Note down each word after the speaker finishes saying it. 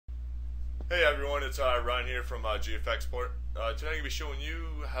Hey everyone, it's Ryan here from GF Export. Today I'm going to be showing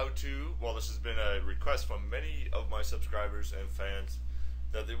you how to, well, this has been a request from many of my subscribers and fans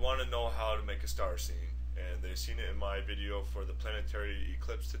that they want to know how to make a star scene, and they've seen it in my video for the planetary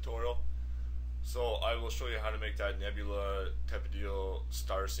eclipse tutorial. So I will show you how to make that Nebula type of deal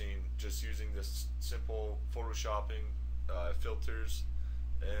star scene just using this simple photoshopping, filters,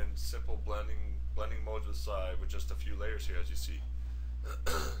 and simple blending modes with just a few layers here, as you see.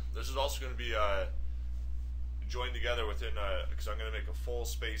 This is also going to be joined together within, because I'm going to make a full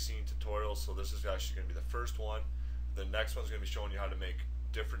spacing tutorial, so this is actually going to be the first one. The next one's going to be showing you how to make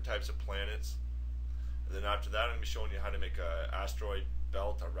different types of planets. And then after that I'm going to be showing you how to make an asteroid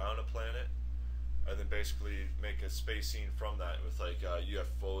belt around a planet. And then basically make a space scene from that with like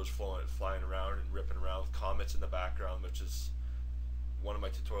UFOs flying around and ripping around with comets in the background, which is one of my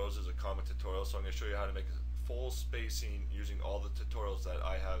tutorials is a comet tutorial. So I'm going to show you how to make a full space scene using all the tutorials that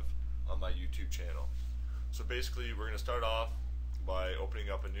I have on my YouTube channel. So basically we're going to start off by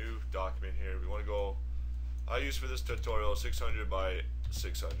opening up a new document here. We want to go, I use for this tutorial 600 by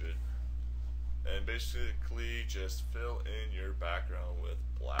 600, and basically just fill in your background with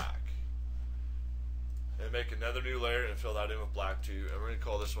black. And make another new layer and fill that in with black too, and we're going to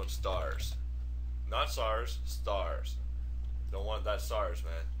call this one stars. Not stars, stars. Don't want that stars,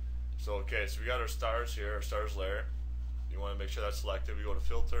 man. So okay, so we got our stars here, our stars layer. You want to make sure that's selected. We go to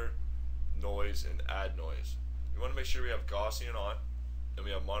filter, noise, and add noise. We want to make sure we have Gaussian on and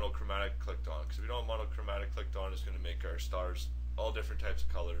we have monochromatic clicked on, because if we don't have monochromatic clicked on, it's going to make our stars all different types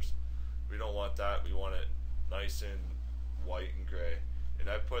of colors. We don't want that. We want it nice and white and gray. And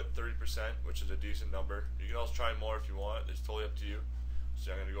I put 30%, which is a decent number. You can also try more if you want. It's totally up to you.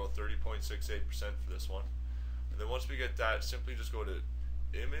 So I'm going to go 30.68% for this one. And then once we get that, simply just go to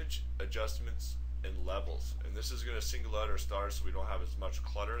image, adjustments, and levels. And this is going to single out our stars so we don't have as much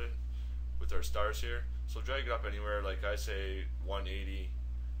clutter with our stars here. So drag it up anywhere, like I say 180,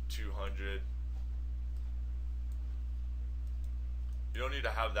 200. You don't need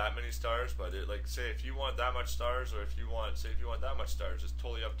to have that many stars, but like say if you want that much stars, or if you want that much stars, it's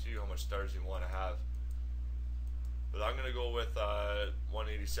totally up to you how much stars you want to have. But I'm going to go with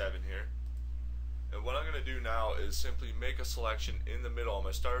 187 here. And what I'm going to do now is simply make a selection in the middle on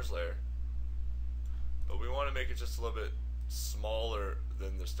my stars layer. But we want to make it just a little bit smaller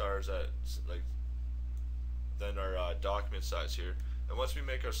than the stars than our document size here. And once we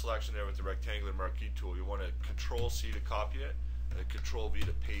make our selection there with the rectangular marquee tool, we want to Control C to copy it and Control V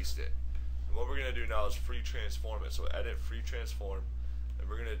to paste it. And what we're going to do now is free transform it. So edit, free transform, and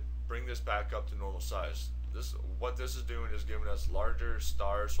we're going to bring this back up to normal size. What this is doing is giving us larger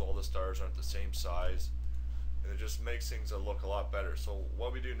stars, so all the stars aren't the same size, and it just makes things look a lot better. So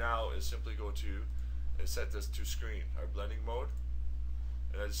what we do now is simply go to and set this to screen, our blending mode,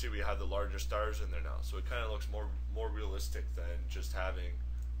 and as you see we have the larger stars in there now, so it kind of looks more realistic than just having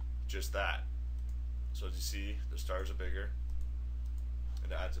just that. So as you see, the stars are bigger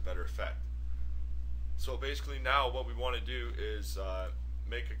and it adds a better effect. So basically now what we want to do is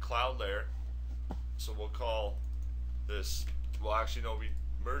make a cloud layer. So we'll call this, well actually no, we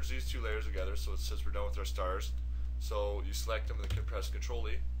merge these two layers together, so it says we're done with our stars. So you select them and then press Control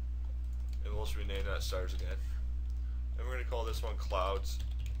E, and we'll also rename that stars again. And we're going to call this one clouds.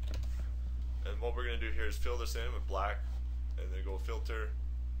 And what we're going to do here is fill this in with black, and then go filter,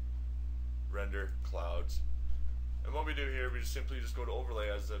 render, clouds. And what we do here, we just simply go to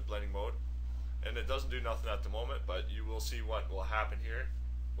overlay as the blending mode. And it doesn't do nothing at the moment, but you will see what will happen here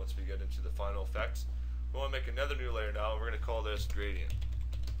once we get into the final effects. We want to make another new layer now, and we're going to call this gradient.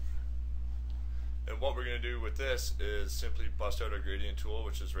 And what we're going to do with this is simply bust out our gradient tool,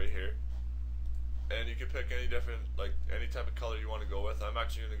 which is right here. And you can pick any different, like any type of color you want to go with. I'm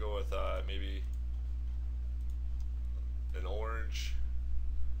actually going to go with maybe an orange,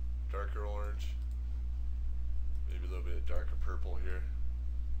 darker orange, maybe a little bit of darker purple here.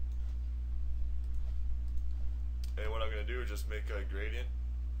 And what I'm going to do is just make a gradient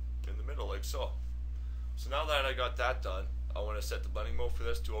in the middle like so. So now that I got that done, I want to set the blending mode for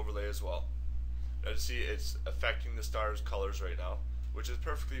this to overlay as well. Now you see it's affecting the stars colors right now, which is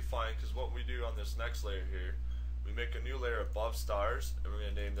perfectly fine, because what we do on this next layer here, we make a new layer above stars, and we're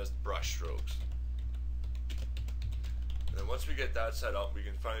going to name this brush strokes. And then once we get that set up, we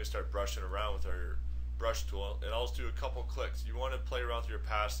can finally start brushing around with our brush tool, and I'll just do a couple clicks. You want to play around with your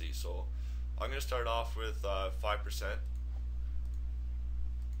opacity, so I'm going to start off with 5%.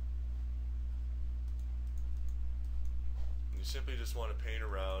 You simply just want to paint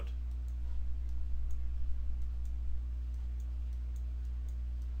around.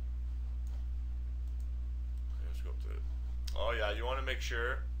 Let's go up to, oh yeah, you want to make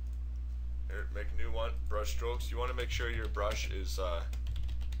sure Here, make a new one. Brush strokes. You want to make sure your brush is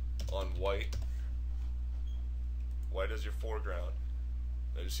on white. White as your foreground.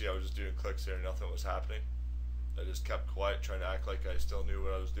 Now you see I was just doing clicks there, nothing was happening. I just kept quiet, trying to act like I still knew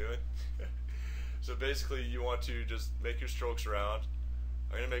what I was doing. So basically you want to just make your strokes around.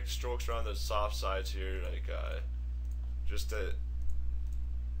 I'm going to make strokes around the soft sides here, like just to,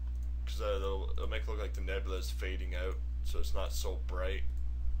 because it'll make it look like the nebula is fading out, so it's not so bright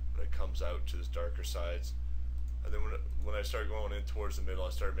when it comes out to the darker sides. And then when I start going in towards the middle,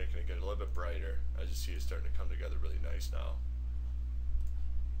 I start making it get a little bit brighter. As you see, it's starting to come together really nice now.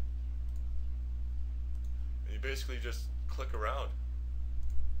 And you basically just click around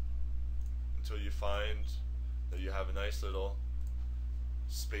until you find that you have a nice little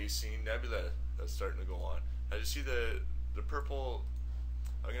space scene nebula that's starting to go on. As you see the purple,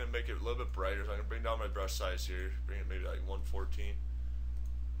 I'm going to make it a little bit brighter, so I'm going to bring down my brush size here, bring it maybe like 114,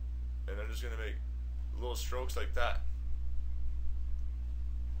 and I'm just going to make little strokes like that.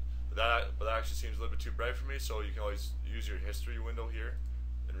 But that actually seems a little bit too bright for me, so you can always use your history window here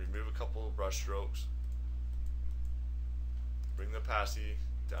and remove a couple of brush strokes. Bring the opacity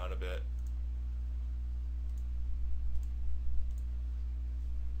down a bit.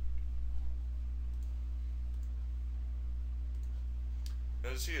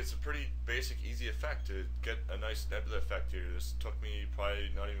 As you see, it's a pretty basic, easy effect to get a nice nebula effect here. This took me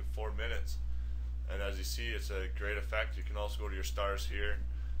probably not even 4 minutes. And as you see, it's a great effect. You can also go to your stars here.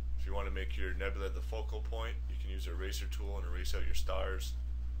 If you want to make your nebula the focal point, you can use the eraser tool and erase out your stars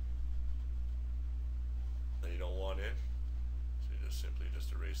that you don't want in. So you just simply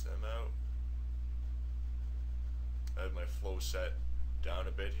erase them out. I have my flow set down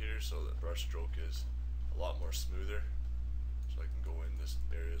a bit here so the brush stroke is a lot more smoother. So I can go in this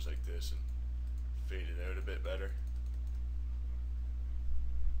areas like this and fade it out a bit better.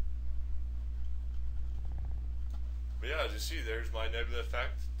 But yeah, as you see, there's my nebula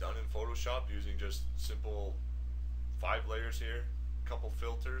effect done in Photoshop using just simple 5 layers here, a couple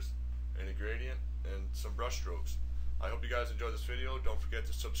filters, and a gradient, and some brush strokes. I hope you guys enjoyed this video. Don't forget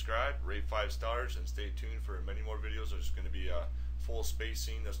to subscribe, rate 5 stars, and stay tuned for many more videos. There's going to be a full space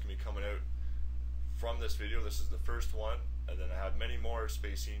scene that's going to be coming out from this video. This is the first one, and then I have many more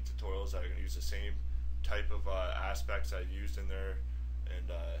space scene tutorials that are going to use the same type of aspects I used in there.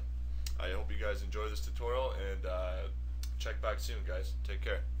 And I hope you guys enjoy this tutorial, and check back soon, guys. Take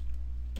care.